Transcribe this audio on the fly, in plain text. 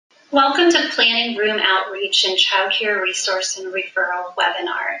Welcome to Planning Vroom Outreach and Child Care Resource and Referral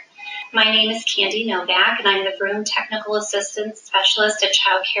webinar. My name is Candy Novak, and I'm the Vroom Technical Assistance Specialist at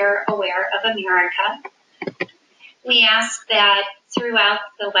Child Care&R of America. We ask that throughout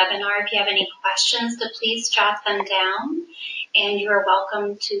the webinar, if you have any questions, to please jot them down, and you are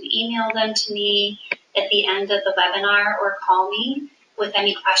welcome to email them to me at the end of the webinar or call me with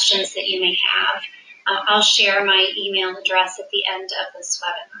any questions that you may have. I'll share my email address at the end of this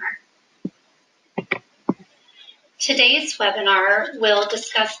webinar. Today's webinar will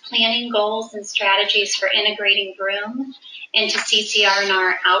discuss planning goals and strategies for integrating Vroom into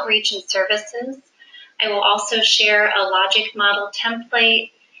CCR&R outreach and services. I will also share a logic model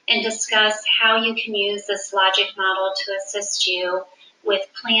template and discuss how you can use this logic model to assist you with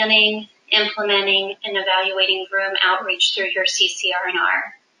planning, implementing, and evaluating Vroom outreach through your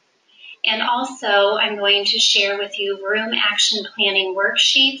CCR&R. And also, I'm going to share with you Vroom action planning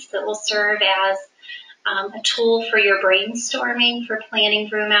worksheets that will serve as a tool for your brainstorming for planning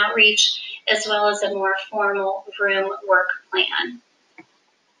Vroom outreach, as well as a more formal Vroom work plan.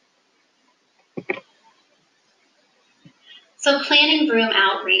 So planning Vroom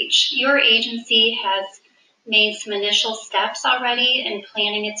outreach. Your agency has made some initial steps already in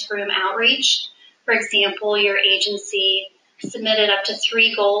planning its Vroom outreach. For example, your agency submitted up to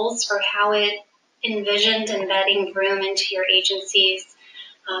 3 goals for how it envisioned embedding Vroom into your agency's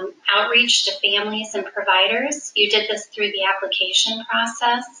outreach to families and providers. You did this through the application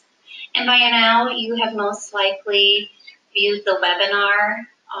process. And by now, you have most likely viewed the webinar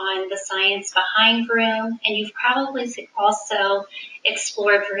on the science behind Vroom, and you've probably also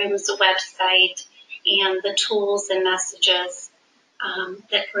explored Vroom's website and the tools and messages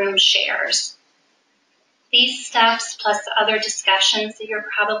that Vroom shares. These steps, plus other discussions that you're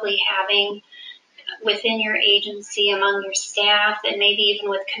probably having within your agency, among your staff, and maybe even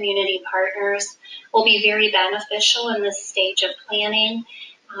with community partners, will be very beneficial in this stage of planning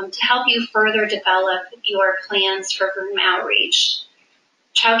to help you further develop your plans for Vroom outreach.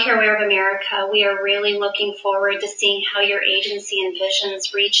 Child Care&R of America, we are really looking forward to seeing how your agency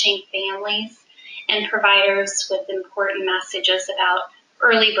envisions reaching families and providers with important messages about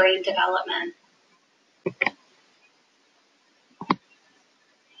early brain development.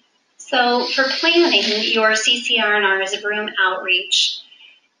 So for planning your CCR&R's Vroom outreach,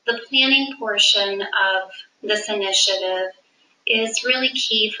 the planning portion of this initiative is really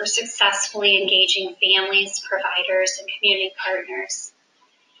key for successfully engaging families, providers, and community partners.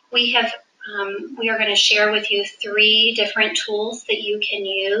 We are going to share with you 3 different tools that you can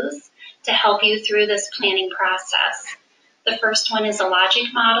use to help you through this planning process. The first one is a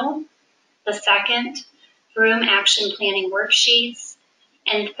logic model. The second, Vroom action planning worksheets.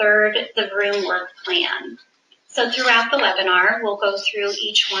 And third, the Vroom work plan. So throughout the webinar, we'll go through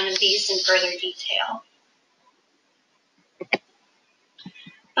each one of these in further detail.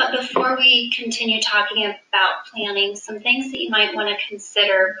 But before we continue talking about planning, some things that you might want to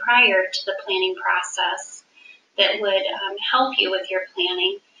consider prior to the planning process that would help you with your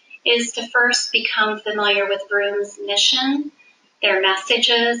planning is to first become familiar with Vroom's mission, their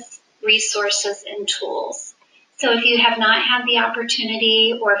messages, resources, and tools. So if you have not had the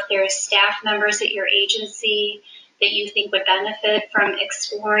opportunity, or if there are staff members at your agency that you think would benefit from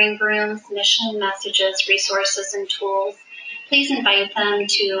exploring Vroom's mission, messages, resources, and tools, please invite them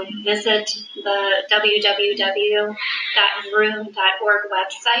to visit the www.vroom.org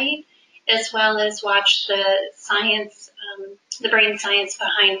website, as well as watch the the Brain Science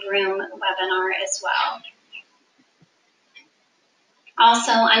Behind Vroom webinar as well.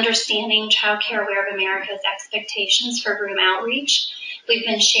 Also, understanding Child Care&R of America's expectations for Vroom outreach. We've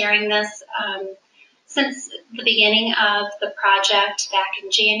been sharing this since the beginning of the project back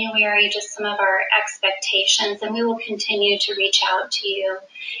in January, just some of our expectations, and we will continue to reach out to you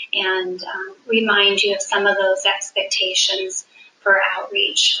and remind you of some of those expectations for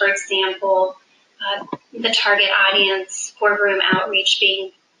outreach. For example, the target audience for Vroom outreach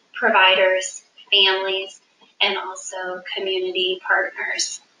being providers, families, and also community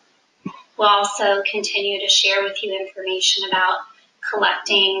partners. We'll also continue to share with you information about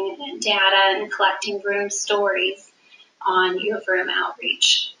collecting data and collecting Vroom stories on your Vroom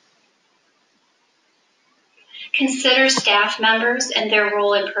outreach. Consider staff members and their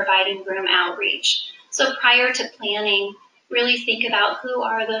role in providing Vroom outreach. So prior to planning, really think about who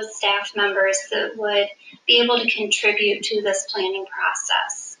are those staff members that would be able to contribute to this planning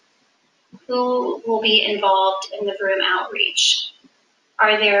process. Who will be involved in the Vroom outreach?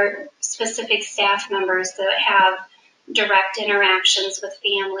 Are there specific staff members that have direct interactions with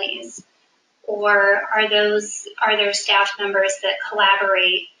families? Or are there staff members that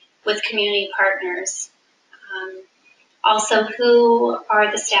collaborate with community partners. Also, who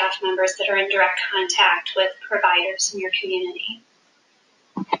are the staff members that are in direct contact with providers in your community?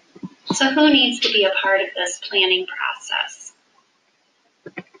 So who needs to be a part of this planning process?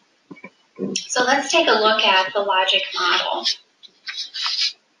 So let's take a look at the logic model.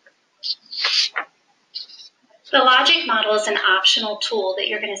 The logic model is an optional tool that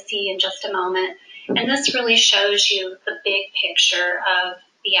you're going to see in just a moment, and this really shows you the big picture of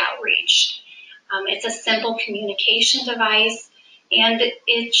the outreach. It's a simple communication device, and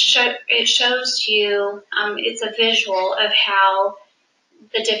it shows you, it's a visual of how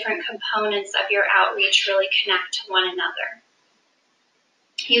the different components of your outreach really connect to one another.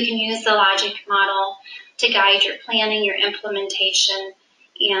 You can use the logic model to guide your planning, your implementation,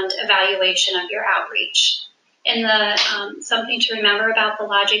 and evaluation of your outreach. And something to remember about the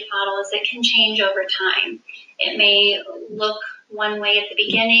logic model is it can change over time. It may look one way at the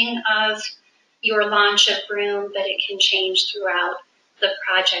beginning of your launch of Vroom, but it can change throughout the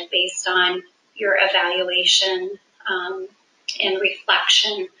project based on your evaluation and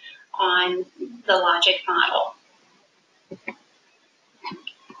reflection on the logic model.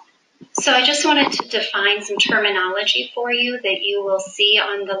 So I just wanted to define some terminology for you that you will see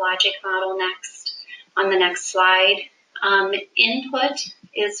on the logic model on the next slide. Input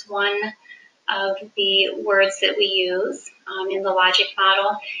is one of the words that we use in the logic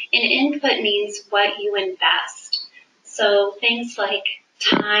model. And input means what you invest. So things like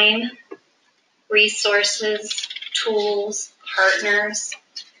time, resources, tools, partners,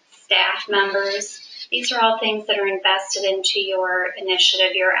 staff members. These are all things that are invested into your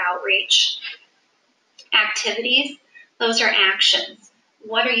initiative, your outreach. Activities, those are actions.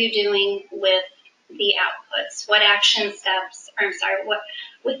 What are you doing with the outputs? What action steps,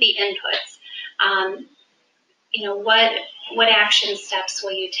 with the inputs? What action steps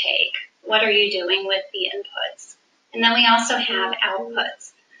will you take? What are you doing with the inputs? And then we also have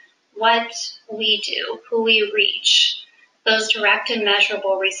outputs. What we do, who we reach, those direct and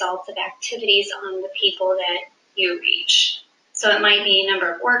measurable results of activities on the people that you reach. So it might be number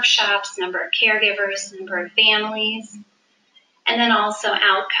of workshops, number of caregivers, number of families, and then also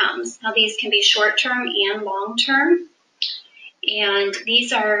outcomes. Now these can be short-term and long-term, and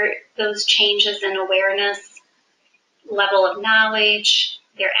these are those changes in awareness, level of knowledge,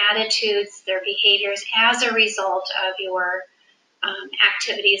 their attitudes, their behaviors as a result of your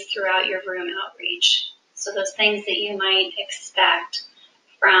activities throughout your Vroom outreach. So those things that you might expect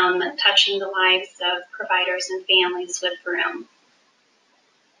from touching the lives of providers and families with Vroom.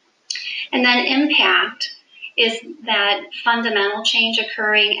 And then impact is that fundamental change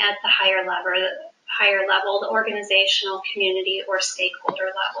occurring at the higher level, the organizational, community, or stakeholder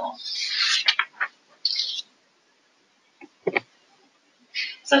level.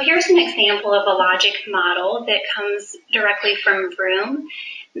 So here's an example of a logic model that comes directly from Vroom.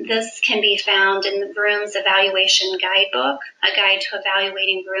 This can be found in Vroom's evaluation guidebook, a guide to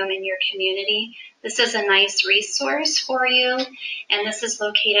evaluating Vroom in your community. This is a nice resource for you, and this is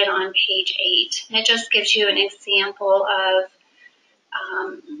located on page 8. And it just gives you an example of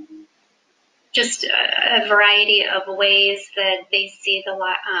just a variety of ways that they see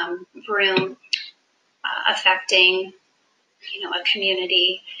the Vroom affecting a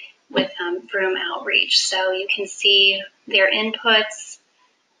community with Vroom outreach. So you can see their inputs,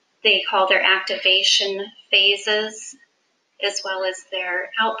 they call their activation phases, as well as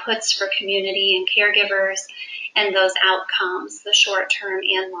their outputs for community and caregivers, and those outcomes, the short-term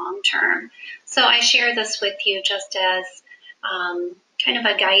and long-term. So I share this with you just as kind of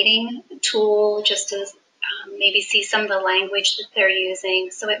a guiding tool, just to maybe see some of the language that they're using.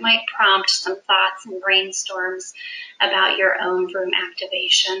 So it might prompt some thoughts and brainstorms about your own Vroom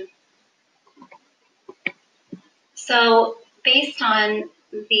activation. So based on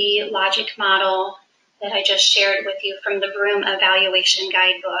the logic model that I just shared with you from the Vroom Evaluation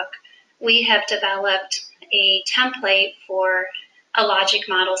Guidebook, we have developed a template for a logic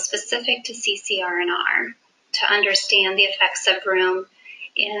model specific to CCR&R to understand the effects of Vroom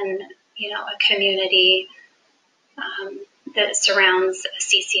in a community that surrounds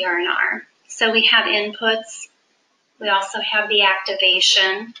CCR&R. So we have inputs, we also have the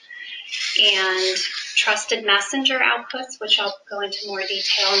activation and trusted messenger outputs, which I'll go into more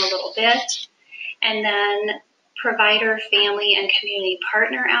detail in a little bit. And then provider, family, and community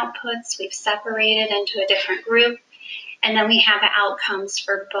partner outputs we've separated into a different group. And then we have outcomes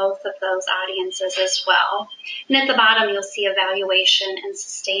for both of those audiences as well. And at the bottom, you'll see evaluation and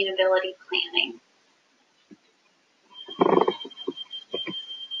sustainability planning.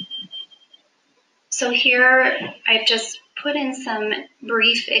 So here, I've just put in some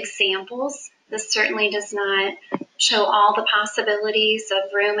brief examples. This certainly does not show all the possibilities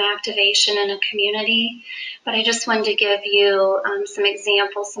of Vroom activation in a community, but I just wanted to give you some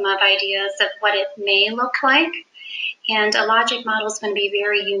examples, some of ideas of what it may look like. And a logic model is going to be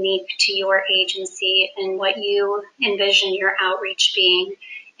very unique to your agency and what you envision your outreach being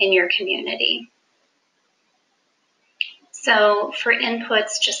in your community. So for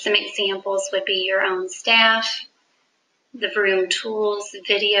inputs, just some examples would be your own staff, the Vroom tools,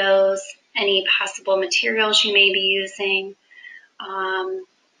 videos, any possible materials you may be using,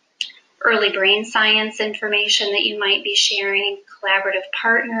 early brain science information that you might be sharing, collaborative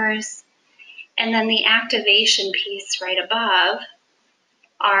partners, and then the activation piece right above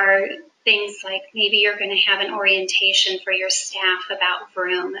are things like maybe you're going to have an orientation for your staff about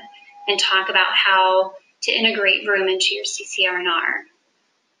Vroom and talk about how to integrate Vroom into your CCR&R.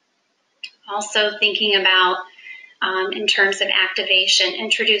 Also thinking about, in terms of activation,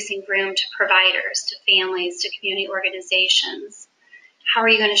 introducing Vroom to providers, to families, to community organizations. How are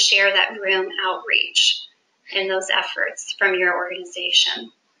you going to share that Vroom outreach in those efforts from your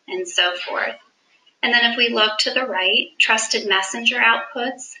organization and so forth? And then if we look to the right, trusted messenger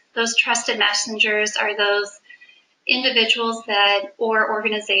outputs. Those trusted messengers are those individuals that or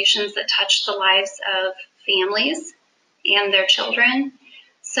organizations that touch the lives of families and their children.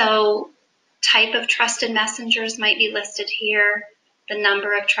 So type of trusted messengers might be listed here, the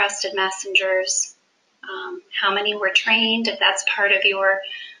number of trusted messengers, how many were trained, if that's part of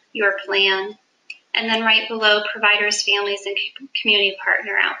your plan. And then right below, providers, families, and community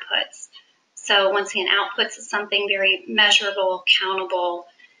partner outputs. So once again, outputs is something very measurable, countable,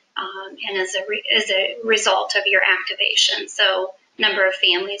 and is a result of your activation. So number of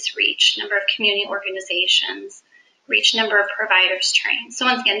families reached, number of community organizations reached, number of providers trained. So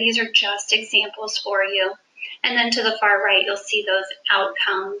once again, these are just examples for you. And then to the far right, you'll see those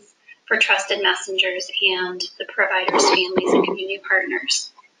outcomes for trusted messengers and the providers, families, and community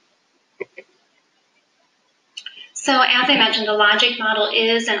partners. So as I mentioned, the logic model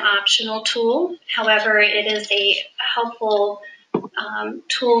is an optional tool. However, it is a helpful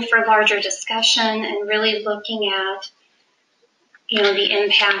tool for larger discussion and really looking at, the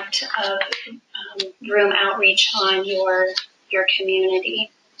impact of Vroom outreach on your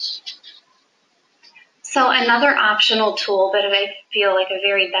community. So another optional tool, but I feel like a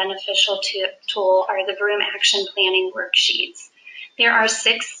very beneficial tool, are the Vroom action planning worksheets. There are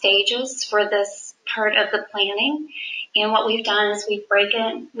 6 stages for this part of the planning, and what we've done is we've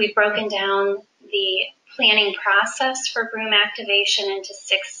broken down the planning process for Vroom activation into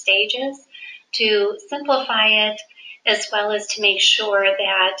 6 stages to simplify it, as well as to make sure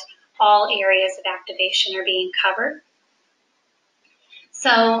that all areas of activation are being covered.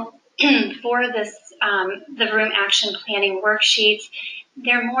 So for this, the Vroom action planning worksheets,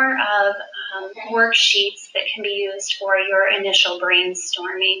 they're more of worksheets that can be used for your initial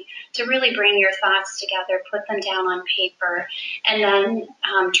brainstorming to really bring your thoughts together, put them down on paper, and then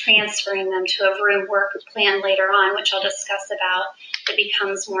transferring them to a Vroom work plan later on, which I'll discuss about, that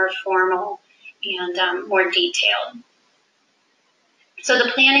becomes more formal and more detailed. So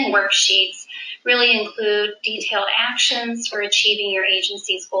the planning worksheets really include detailed actions for achieving your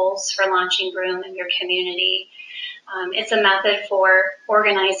agency's goals for launching Vroom in your community. It's a method for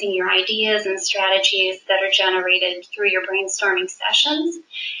organizing your ideas and strategies that are generated through your brainstorming sessions,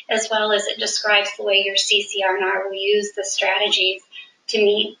 as well as it describes the way your CCR&R will use the strategies to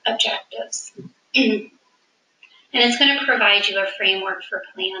meet objectives. And it's going to provide you a framework for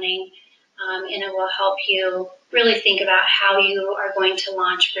planning, and it will help you really think about how you are going to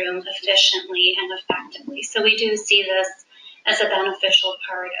launch Vroom efficiently and effectively. So we do see this as a beneficial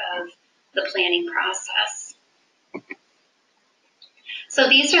part of the planning process. So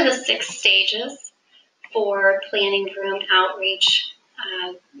these are the 6 stages for planning Vroom outreach,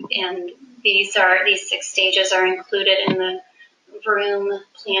 and these 6 stages are included in the Vroom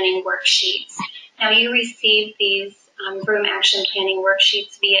planning worksheets. Now you received these Vroom action planning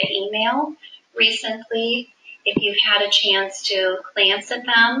worksheets via email recently. If you've had a chance to glance at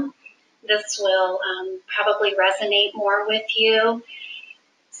them, this will probably resonate more with you.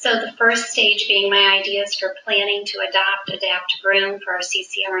 So the first stage being my ideas for planning to adapt Vroom for our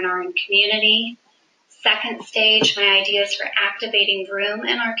CCR&R and community. Second stage, my ideas for activating Vroom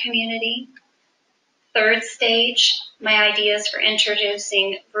in our community. Third stage, my ideas for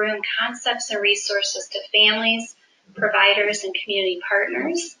introducing Vroom concepts and resources to families, providers, and community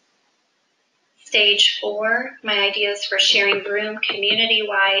partners. Stage 4, my ideas for sharing Vroom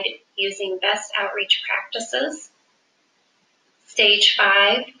community-wide using best outreach practices. Stage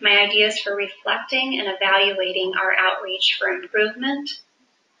 5, my ideas for reflecting and evaluating our outreach for improvement.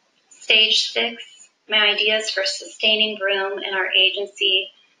 Stage 6, my ideas for sustaining Vroom and our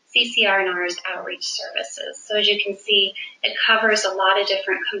agency CCR&R's outreach services. So as you can see, it covers a lot of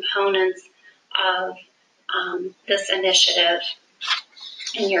different components of this initiative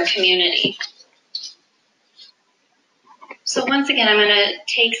in your community. So once again, I'm going to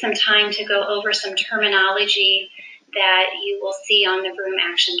take some time to go over some terminology that you will see on the Vroom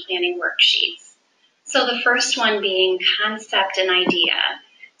Action Planning worksheets. So the first one being concept and idea.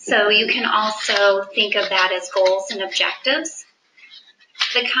 So you can also think of that as goals and objectives.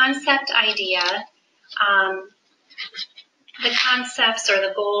 The concept idea, the concepts or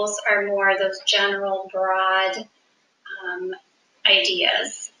the goals are more those general, broad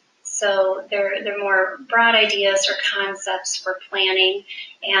ideas. So they're more broad ideas or concepts for planning,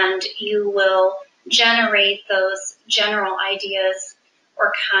 and you will generate those general ideas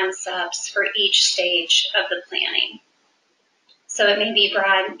or concepts for each stage of the planning. So it may be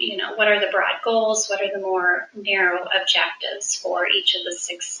broad, what are the broad goals? What are the more narrow objectives for each of the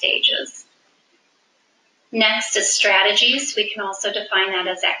 6 stages? Next is strategies. We can also define that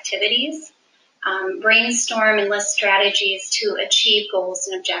as activities. Brainstorm and list strategies to achieve goals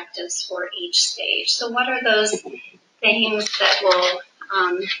and objectives for each stage. So what are those things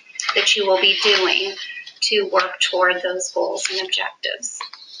that you will be doing to work toward those goals and objectives?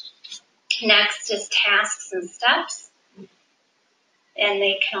 Next is tasks and steps. And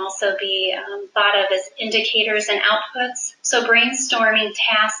they can also be thought of as indicators and outputs. So brainstorming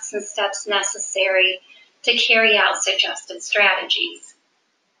tasks and steps necessary to carry out suggested strategies.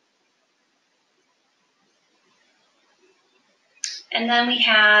 And then we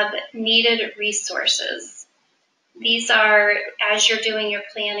have needed resources. These are, as you're doing your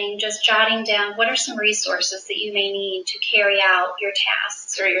planning, just jotting down what are some resources that you may need to carry out your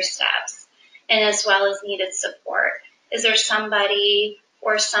tasks or your steps, and as well as needed support. Is there somebody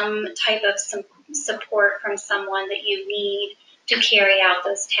or some type of support from someone that you need to carry out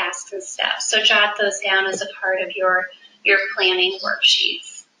those tasks and steps? So jot those down as a part of your planning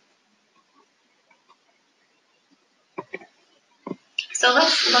worksheets. So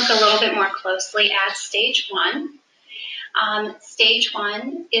let's look a little bit more closely at stage 1. Stage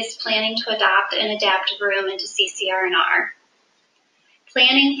 1 is planning to adopt and adapt Vroom into CCR&R.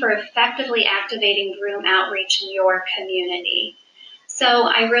 Planning for effectively activating Vroom outreach in your community. So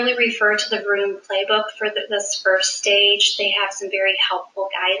I really refer to the Vroom playbook for this first stage. They have some very helpful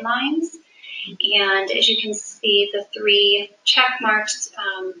guidelines. And as you can see, the 3 check marks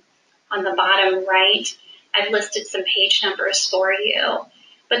on the bottom right, I've listed some page numbers for you.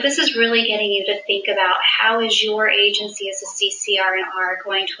 But this is really getting you to think about how is your agency as a CCR&R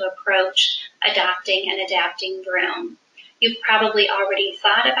going to approach adopting and adapting Vroom. You've probably already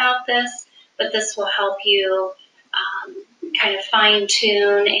thought about this, but this will help you kind of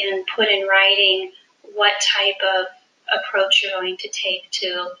fine-tune and put in writing what type of approach you're going to take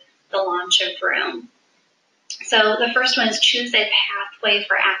to the launch of Vroom. So the first one is choose a pathway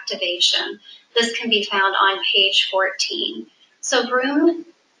for activation. This can be found on page 14. So Vroom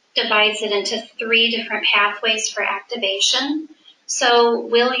divides it into 3 different pathways for activation. So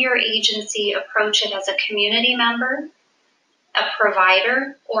will your agency approach it as a community member, a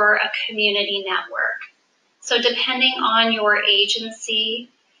provider, or a community network? So depending on your agency,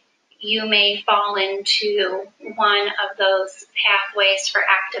 you may fall into one of those pathways for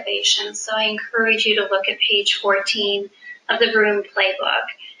activation. So I encourage you to look at page 14 of the Vroom playbook.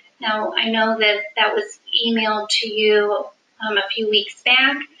 Now, I know that was emailed to you a few weeks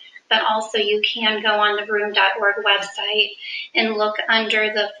back, but also you can go on the vroom.org website and look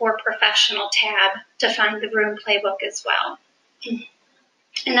under the For Professional tab to find the Vroom playbook as well.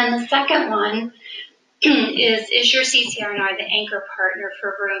 And then the second one is your CCR&R the anchor partner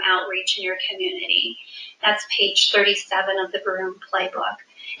for Vroom outreach in your community? That's page 37 of the Vroom playbook.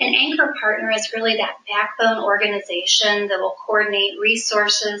 An anchor partner is really that backbone organization that will coordinate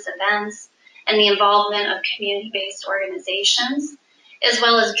resources, events, and the involvement of community-based organizations, as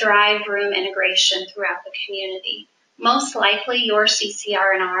well as drive Vroom integration throughout the community. Most likely, your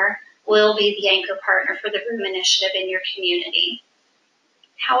CCR&R will be the anchor partner for the Vroom initiative in your community.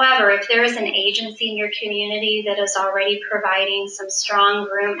 However, if there is an agency in your community that is already providing some strong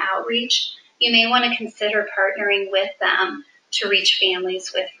Vroom outreach, you may want to consider partnering with them to reach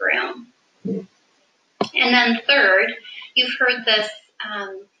families with Vroom. And then third, you've heard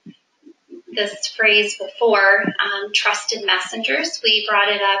this phrase before, trusted messengers. We brought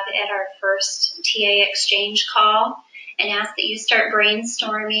it up at our first TA exchange call and asked that you start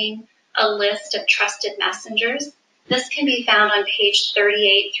brainstorming a list of trusted messengers This can be found on page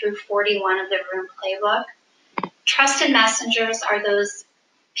 38 through 41 of the Vroom playbook. Trusted messengers are those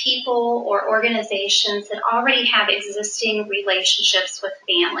people or organizations that already have existing relationships with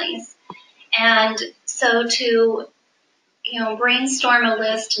families. And so to brainstorm a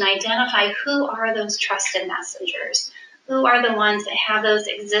list and identify who are those trusted messengers, who are the ones that have those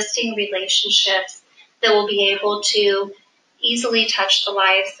existing relationships that will be able to easily touch the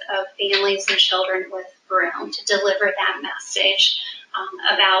lives of families and children with Vroom to deliver that message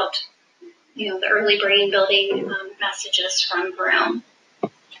about the early brain building messages from Vroom.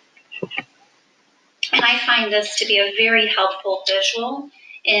 And I find this to be a very helpful visual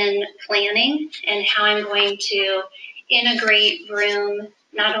in planning and how I'm going to integrate Vroom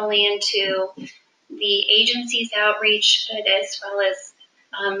not only into the agency's outreach, but as well as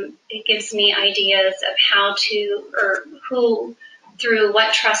it gives me ideas of how to, or who, through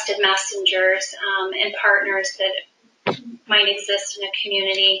what trusted messengers and partners that might exist in a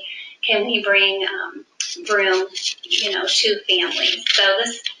community, can we bring Vroom, to families. So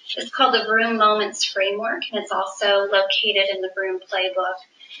this is called the Vroom Moments Framework, and it's also located in the Vroom playbook.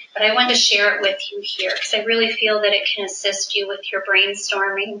 But I wanted to share it with you here because I really feel that it can assist you with your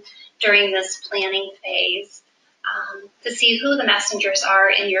brainstorming during this planning phase to see who the messengers are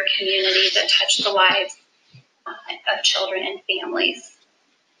in your community that touch the lives of children and families.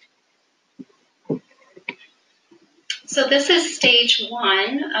 So this is stage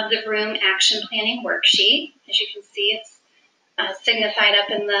 1 of the Vroom Action Planning Worksheet. As you can see, it's signified up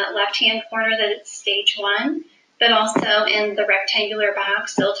in the left-hand corner that it's stage 1, but also in the rectangular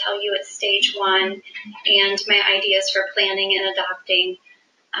box, they'll tell you it's stage 1 and my ideas for planning and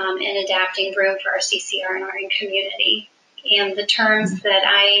adapting Vroom for our CCR&R and community. And the terms that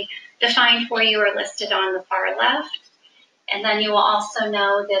I defined for you are listed on the far left. And then you will also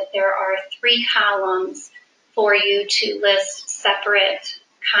know that there are 3 columns for you to list separate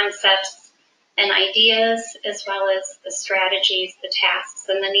concepts and ideas, as well as the strategies, the tasks,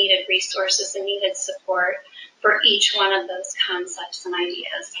 and the needed resources and needed support for each one of those concepts and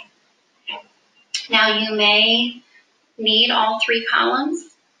ideas. Now, you may need all 3 columns.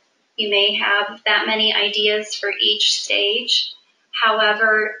 You may have that many ideas for each stage.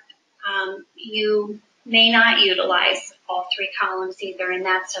 However, you may not utilize all 3 columns either, and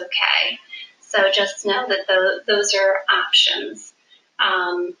that's okay. So just know that those are options.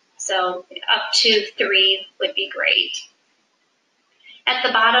 So up to 3 would be great. At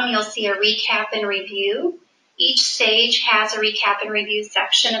the bottom, you'll see a recap and review. Each stage has a recap and review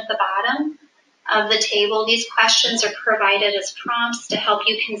section at the bottom of the table. These questions are provided as prompts to help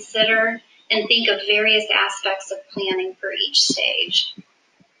you consider and think of various aspects of planning for each stage.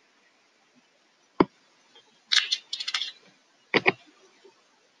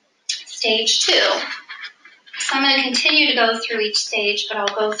 Stage 2. So I'm going to continue to go through each stage, but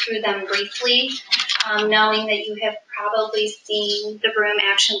I'll go through them briefly, knowing that you have probably seen the Vroom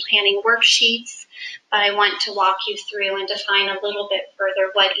Action Planning worksheets, but I want to walk you through and define a little bit further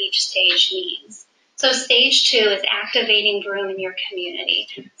what each stage means. So stage 2 is activating Vroom in your community.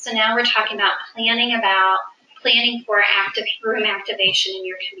 So now we're talking about planning for Vroom activation in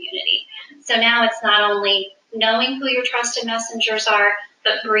your community. So now it's not only knowing who your trusted messengers are,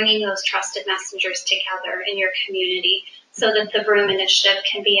 but bringing those trusted messengers together in your community so that the Vroom initiative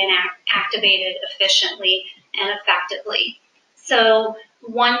can be activated efficiently and effectively. So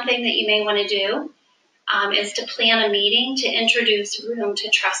one thing that you may want to do is to plan a meeting to introduce Vroom to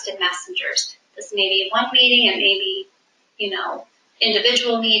trusted messengers. This may be one meeting, it may be,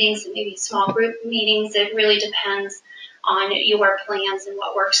 individual meetings, it may be small group meetings. It really depends on your plans and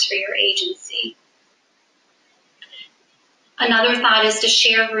what works for your agency. Another thought is to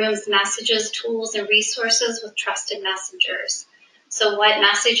share Vroom's messages, tools, and resources with trusted messengers. So what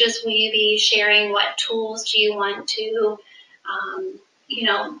messages will you be sharing? What tools do you want to,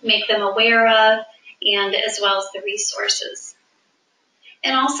 make them aware of, and as well as the resources.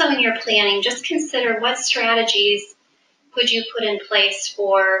 And also in your planning, just consider what strategies could you put in place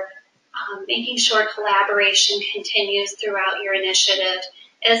for making sure collaboration continues throughout your initiative,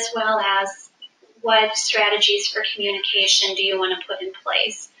 as well as what strategies for communication do you want to put in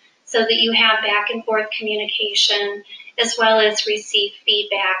place so that you have back and forth communication as well as receive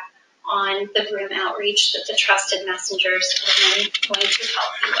feedback on the Vroom outreach that the trusted messengers are then going to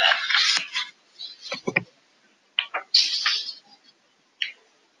help you with.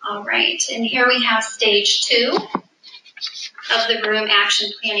 All right, and here we have stage 2 of the Vroom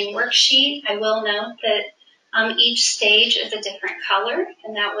Action Planning Worksheet. I will note that each stage is a different color,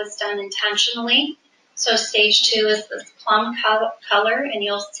 and that was done intentionally. So stage 2 is this plum color, and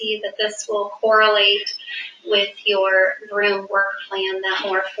you'll see that this will correlate with your Vroom work plan, that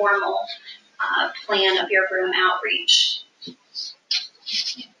more formal plan of your Vroom outreach.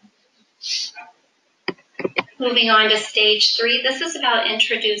 Moving on to stage 3, this is about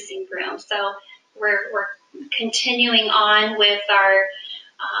introducing Vroom. So we're continuing on with our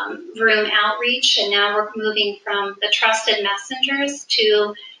Vroom outreach, and now we're moving from the trusted messengers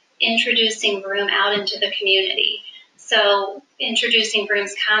to introducing Vroom out into the community. So introducing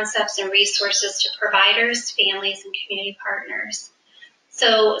Vroom's concepts and resources to providers, families, and community partners.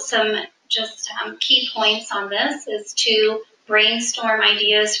 So some key points on this is to brainstorm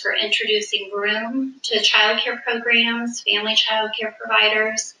ideas for introducing Vroom to childcare programs, family childcare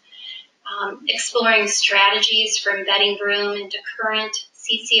providers, exploring strategies for embedding Vroom into current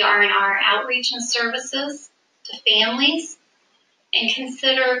CCR&R outreach and services to families, and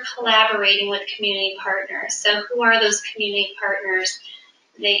consider collaborating with community partners. So who are those community partners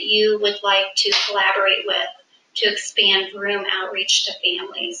that you would like to collaborate with to expand Vroom outreach to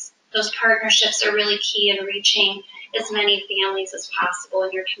families? Those partnerships are really key in reaching as many families as possible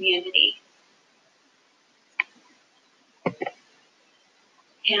in your community.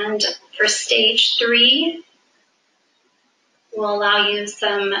 And for stage 3, we'll allow you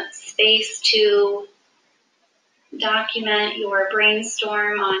some space to document your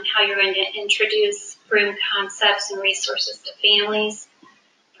brainstorm on how you're going to introduce Vroom concepts and resources to families,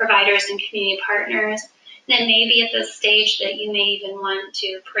 providers, and community partners. And then maybe at this stage that you may even want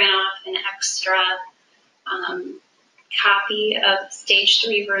to print off an extra copy of stage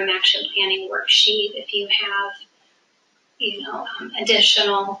 3 Vroom action planning worksheet if you have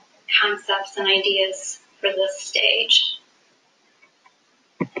additional concepts and ideas for this stage.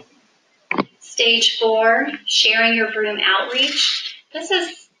 Stage 4, sharing your Vroom outreach. This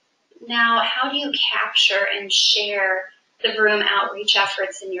is now how do you capture and share the Vroom outreach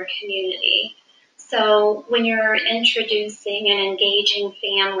efforts in your community? So when you're introducing and engaging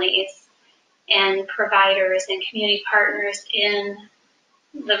families and providers and community partners in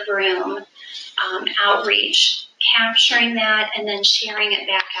the Vroom outreach, capturing that and then sharing it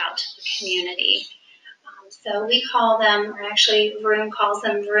back out to the community. So we call them, or actually Vroom calls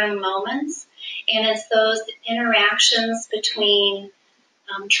them Vroom moments, and it's those interactions between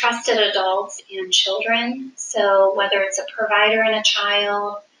trusted adults and children. So whether it's a provider and a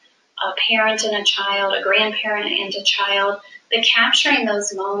child, a parent and a child, a grandparent and a child, but capturing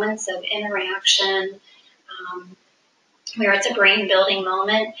those moments of interaction where it's a brain building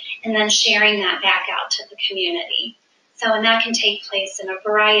moment, and then sharing that back out to the community. So, and that can take place in a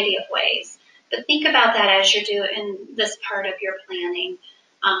variety of ways. But think about that as you're doing this part of your planning,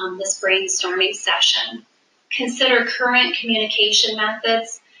 this brainstorming session. Consider current communication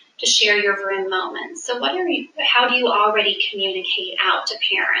methods to share your Vroom moments. So how do you already communicate out to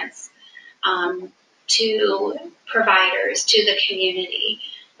parents, to providers, to the community,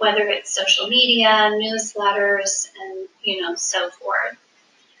 whether it's social media, newsletters, and so forth.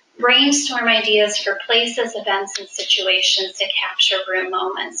 Brainstorm ideas for places, events, and situations to capture Vroom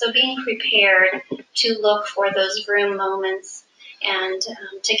moments. So being prepared to look for those Vroom moments and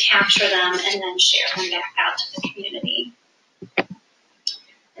to capture them and then share them back out to the community.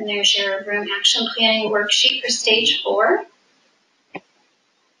 And there's your Vroom action planning worksheet for stage 4.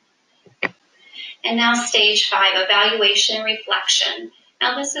 And now stage 5, evaluation and reflection.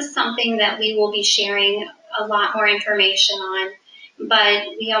 Now this is something that we will be sharing a lot more information on, but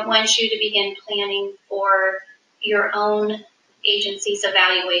we want you to begin planning for your own agency's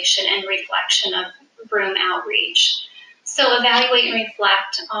evaluation and reflection of Vroom outreach. So evaluate and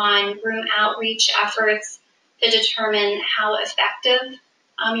reflect on Vroom outreach efforts to determine how effective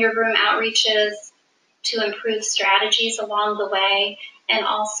your Vroom outreach is, to improve strategies along the way, and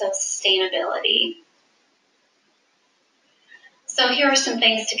also sustainability. So here are some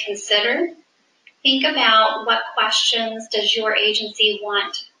things to consider. Think about what questions does your agency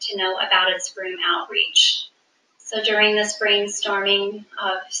want to know about its Vroom outreach. So during this brainstorming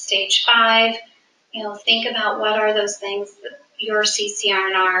of stage 5, think about what are those things that your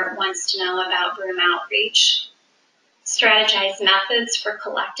CCR&R wants to know about Vroom outreach. Strategize methods for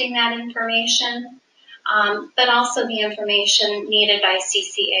collecting that information, but also the information needed by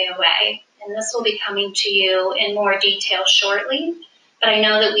CCAOA. And this will be coming to you in more detail shortly, but I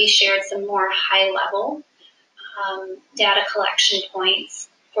know that we shared some more high-level data collection points.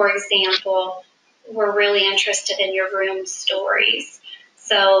 For example, we're really interested in your Vroom stories.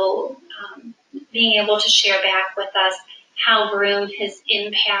 So being able to share back with us how Vroom has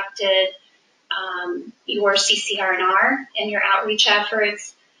impacted your CCR&R and your outreach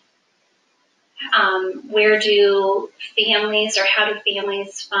efforts. Where do families, or how do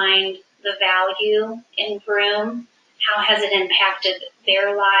families find the value in Vroom. How has it impacted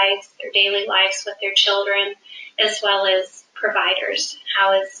their lives, their daily lives with their children, as well as providers?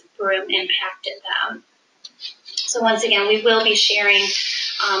 How has Vroom impacted them? So once again, we will be sharing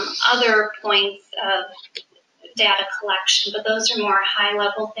other points of data collection, but those are more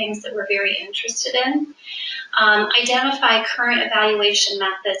high-level things that we're very interested in. Identify current evaluation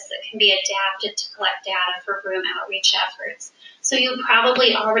methods that can be adapted to collect data for Vroom outreach efforts. So you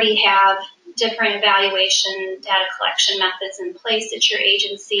probably already have different evaluation data collection methods in place at your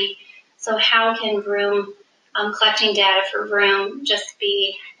agency. So how can Vroom, collecting data for Vroom, just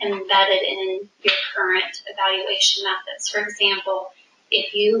be embedded in your current evaluation methods? For example,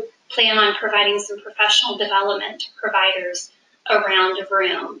 if you plan on providing some professional development to providers around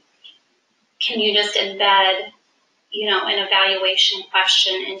Vroom, can you just embed, an evaluation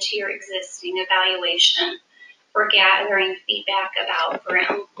question into your existing evaluation or gathering feedback about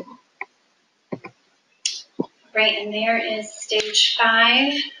Vroom? Right, and there is stage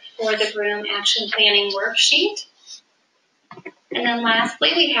 5 for the Vroom action planning worksheet. And then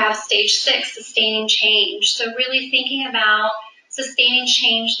lastly, we have stage 6, sustaining change. So really thinking about sustaining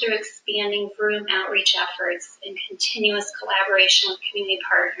change through expanding Vroom outreach efforts and continuous collaboration with community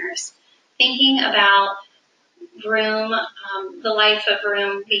partners. Thinking about Vroom, the life of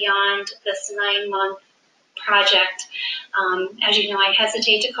Vroom beyond this 9-month project. As you know, I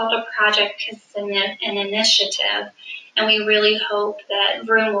hesitate to call it a project because it's an initiative, and we really hope that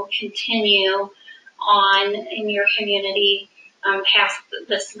Vroom will continue on in your community past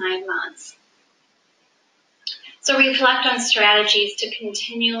this 9 months. So reflect on strategies to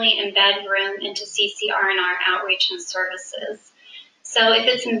continually embed Vroom into CCR&R outreach and services. So if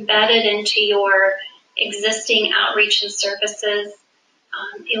it's embedded into your existing outreach and services,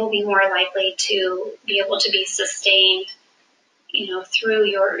 it will be more likely to be able to be sustained, through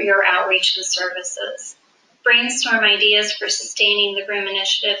your outreach and services. Brainstorm ideas for sustaining the Vroom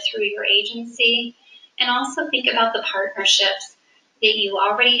initiative through your agency, and also think about the partnerships that you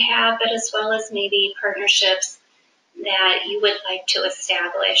already have, but as well as maybe partnerships that you would like to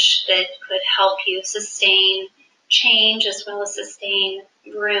establish that could help you sustain change as well as sustain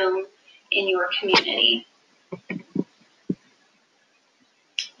Vroom in your community.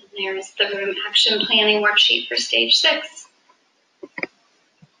 There's the Vroom action planning worksheet for stage 6.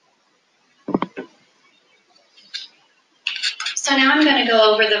 So now I'm going to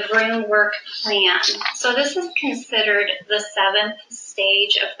go over the Vroom work plan. So this is considered the 7th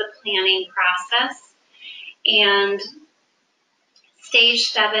stage of the planning process. And stage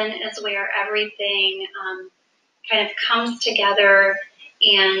 7 is where everything kind of comes together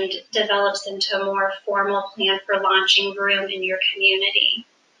and develops into a more formal plan for launching Vroom in your community.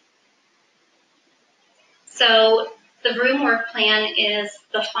 So the Vroom work plan is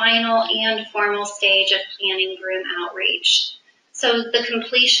the final and formal stage of planning Vroom outreach. So the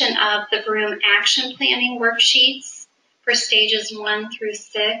completion of the Vroom action planning worksheets for stages 1 through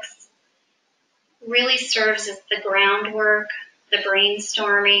 6 really serves as the groundwork, the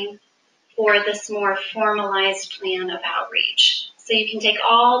brainstorming for this more formalized plan of outreach. So you can take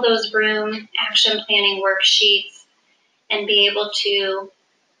all those Vroom action planning worksheets and be able to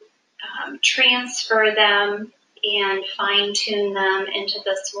transfer them and fine-tune them into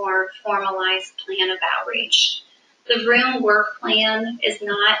this more formalized plan of outreach. The Vroom work plan is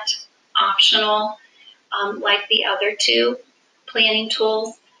not optional like the other 2 planning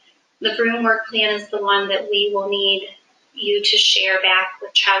tools. The Vroom work plan is the one that we will need you to share back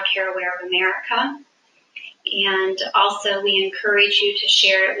with Child Care Aware of America. And also we encourage you to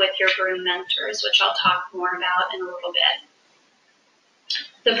share it with your Vroom mentors, which I'll talk more about in a little bit.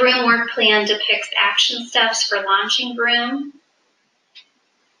 The Vroom work plan depicts action steps for launching Vroom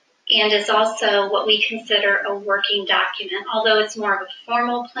and is also what we consider a working document. Although it's more of a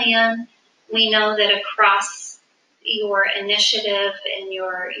formal plan, we know that across your initiative and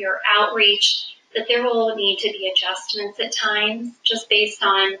your outreach that there will need to be adjustments at times just based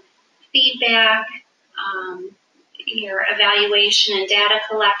on feedback, your evaluation and data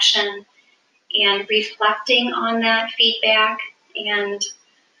collection, and reflecting on that feedback and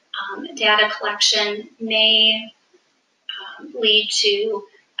data collection may lead to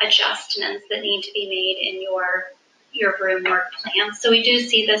adjustments that need to be made in your Vroom work plan. So we do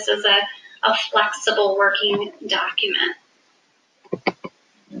see this as a flexible working document.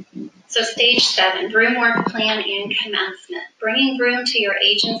 So stage 7, Vroom work plan and commencement. Bringing Vroom to your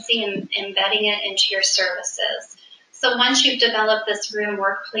agency and embedding it into your services. So once you've developed this Vroom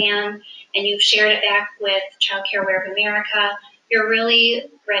work plan and you've shared it back with Child Care Aware of America, you're really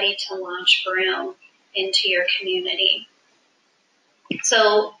ready to launch Vroom into your community.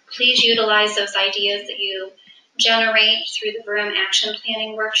 So please utilize those ideas that you generate through the Vroom action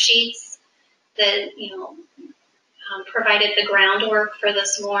planning worksheets that, provided the groundwork for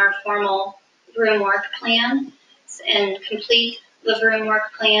this more formal Vroom work plan, and complete the Vroom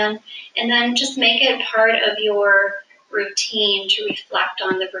work plan, and then just make it part of your routine to reflect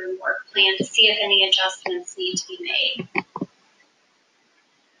on the Vroom work plan to see if any adjustments need to be made.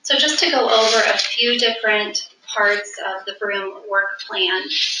 So just to go over a few different parts of the Vroom work plan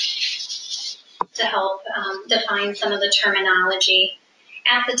to help define some of the terminology.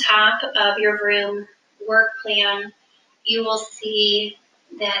 At the top of your Vroom work plan, you will see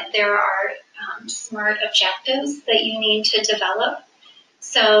that there are SMART objectives that you need to develop.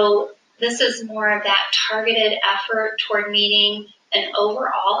 So this is more of that targeted effort toward meeting an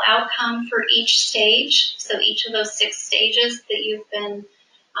overall outcome for each stage. So each of those 6 stages that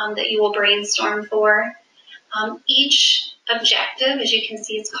that you will brainstorm for. Each objective, as you can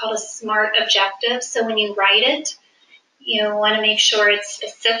see, it's called a SMART objective. So when you write it, you want to make sure it's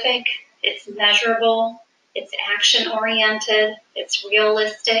specific, it's measurable, it's action-oriented, it's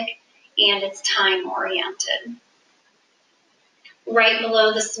realistic, and it's time-oriented. Right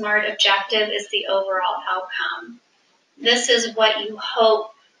below the SMART objective is the overall outcome. This is what you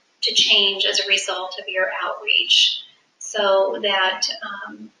hope to change as a result of your outreach. So that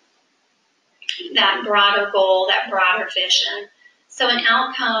that broader goal, that broader vision. So an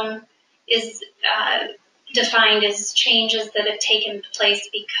outcome is defined as changes that have taken place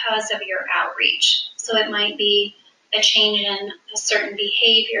because of your outreach. So it might be a change in a certain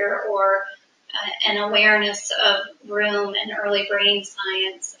behavior or an awareness of Vroom and early brain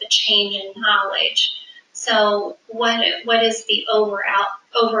science, a change in knowledge. So what is the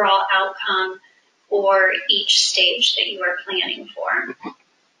overall outcome for each stage that you are planning for?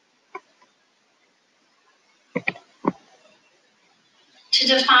 To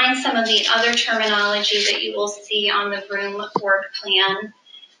define some of the other terminology that you will see on the Vroom work plan,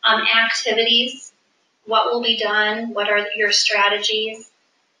 activities, what will be done, what are your strategies,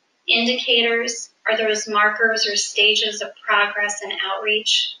 indicators, are those markers or stages of progress and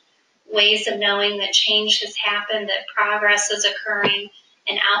outreach, ways of knowing that change has happened, that progress is occurring,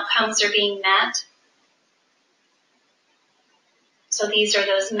 and outcomes are being met. So these are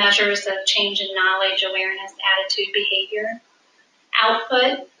those measures of change in knowledge, awareness, attitude, behavior.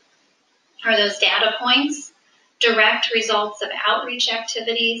 Output are those data points, direct results of outreach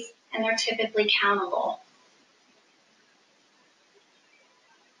activities, and they're typically countable.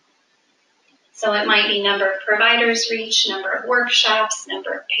 So it might be number of providers reached, number of workshops,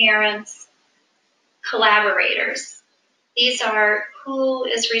 number of parents, collaborators. These are who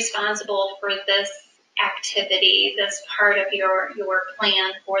is responsible for this activity, this part of your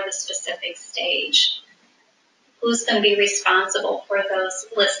plan for the specific stage. Who's going to be responsible for those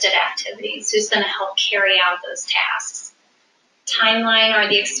listed activities? Who's going to help carry out those tasks? Timeline are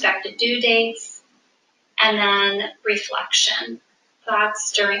the expected due dates, and then reflection,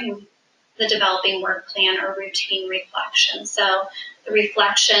 thoughts during the developing work plan or routine reflection. So the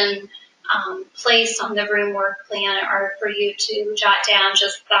reflection place on the Vroom work plan are for you to jot down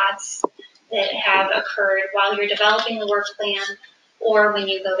just thoughts that have occurred while you're developing the work plan or when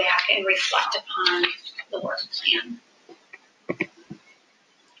you go back and reflect upon the work plan.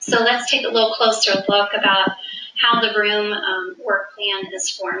 So let's take a little closer look about how the Vroom work plan is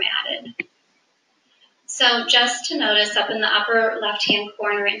formatted. So just to notice, up in the upper left-hand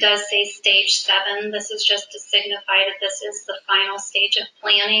corner, it does say stage 7. This is just to signify that this is the final stage of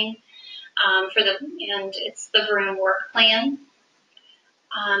planning and it's the Vroom work plan.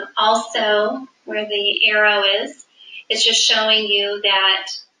 Also, where the arrow is, it's just showing you that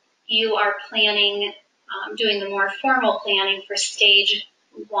you are planning, doing the more formal planning for stage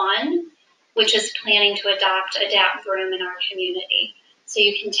 1, which is planning to adapt Vroom in our community. So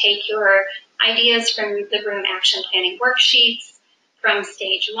you can take your ideas from the Vroom action planning worksheets from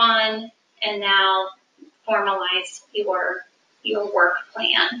stage 1 and now formalize your work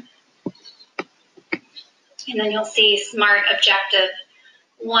plan. And then you'll see SMART objective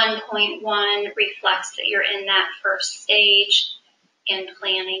 1.1 reflects that you're in that first stage in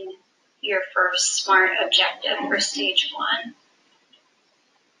planning your first SMART objective for stage 1.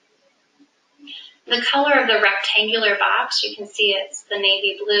 The color of the rectangular box, you can see it's the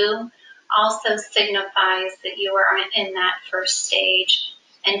navy blue, also signifies that you are in that first stage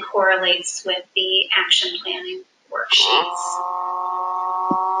and correlates with the action planning worksheets.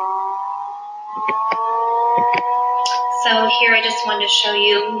 So here I just wanted to show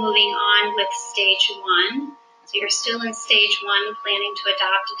you moving on with stage 1. So you're still in stage 1, planning to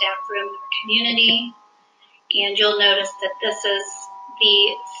adapt Vroom in your community. And you'll notice that this is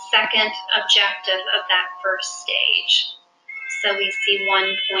the second objective of that first stage. So we see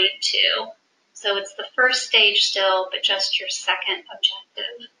 1.2. So it's the first stage still, but just your second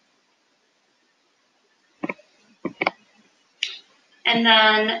objective. And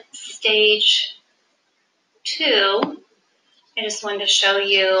then stage 2, I just wanted to show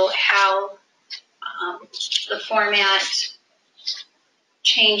you how the format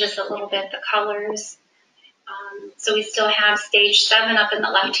changes a little bit, the colors. So we still have stage 7 up in the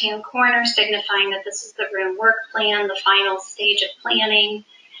left-hand corner, signifying that this is the room work plan, the final stage of planning.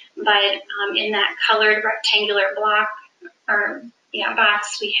 But in that colored rectangular box,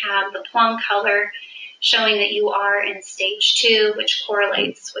 we have the plum color showing that you are in stage 2, which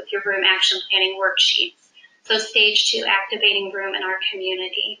correlates with your Vroom action planning worksheets. So stage 2, activating Vroom in our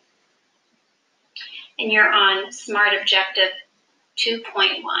community. And you're on SMART objective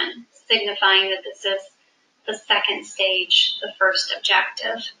 2.1, signifying that this is the second stage, the first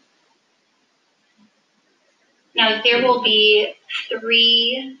objective. Now there will be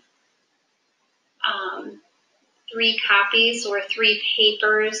three copies or 3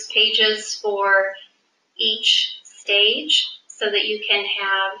 pages for each stage, so that you can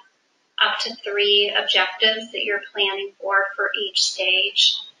have up to 3 objectives that you're planning for each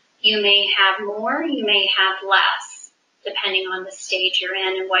stage. You may have more, you may have less, depending on the stage you're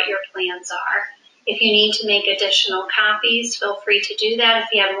in and what your plans are. If you need to make additional copies, feel free to do that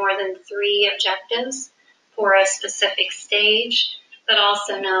if you have more than 3 objectives for a specific stage, but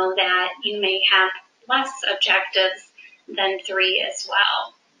also know that you may have less objectives than 3 as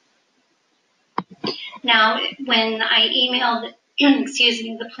well. Now, when I emailed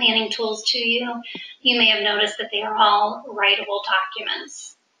the planning tools to you, you may have noticed that they are all writable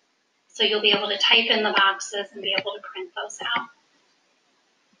documents. So you'll be able to type in the boxes and be able to print those out.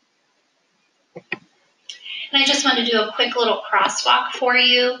 And I just want to do a quick little crosswalk for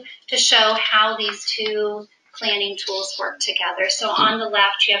you to show how these 2 planning tools work together. So on the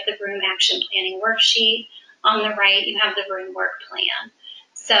left, you have the Vroom Action Planning Worksheet. On the right, you have the Vroom Work Plan.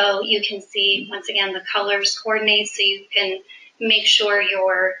 So you can see, once again, the colors coordinate so you can make sure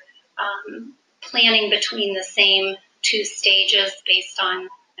you're planning between the same 2 stages based on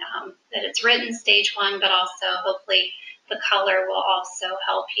that it's written stage 1, but also hopefully the color will also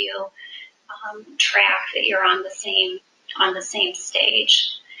help you track that you're on the same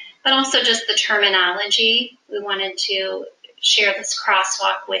stage. But also just the terminology, we wanted to share this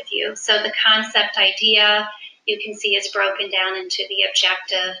crosswalk with you. So the concept idea, you can see, is broken down into the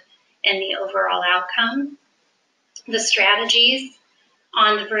objective and the overall outcome. The strategies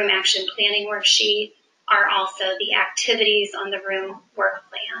on the Vroom Action Planning Worksheet are also the activities on the Vroom Work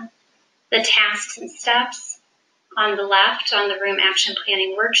Plan. The tasks and steps on the left on the Vroom Action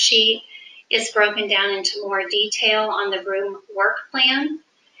Planning Worksheet is broken down into more detail on the Vroom Work Plan,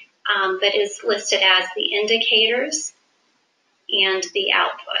 but is listed as the indicators and the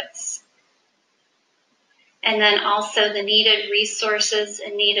outputs. And then also the needed resources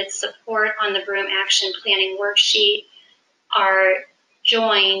and needed support on the Vroom Action Planning Worksheet are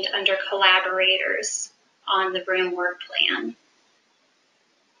joined under collaborators on the Vroom Work Plan.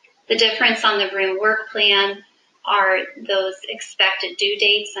 The difference on the Vroom Work Plan are those expected due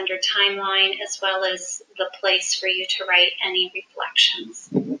dates under timeline, as well as the place for you to write any reflections.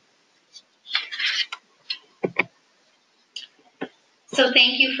 So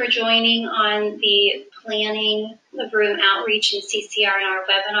thank you for joining on the Planning the Vroom Outreach and CCR&R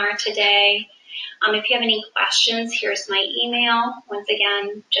webinar today. If you have any questions, here's my email. Once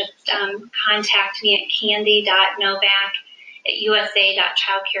again, just contact me at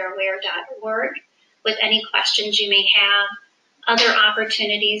candy.novak@usa.childcareaware.org with any questions you may have. Other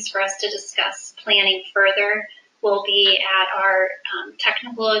opportunities for us to discuss planning further will be at our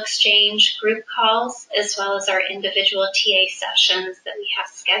technical exchange group calls, as well as our individual TA sessions that we have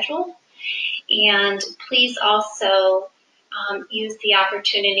scheduled. And please also use the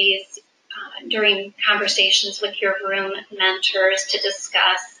opportunities during conversations with your Vroom mentors to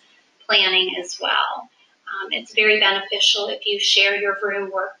discuss planning as well. It's very beneficial if you share your Vroom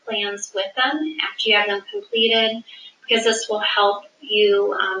work plans with them after you have them completed, because this will help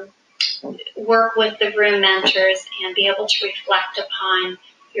you work with the Vroom mentors and be able to reflect upon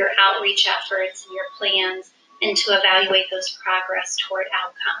your outreach efforts and your plans, and to evaluate those progress toward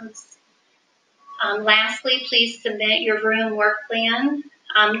outcomes. Lastly, please submit your Vroom work plan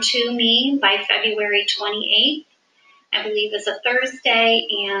to me by February 28th. I believe is a Thursday,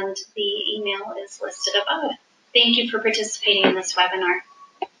 and the email is listed above. Thank you for participating in this webinar.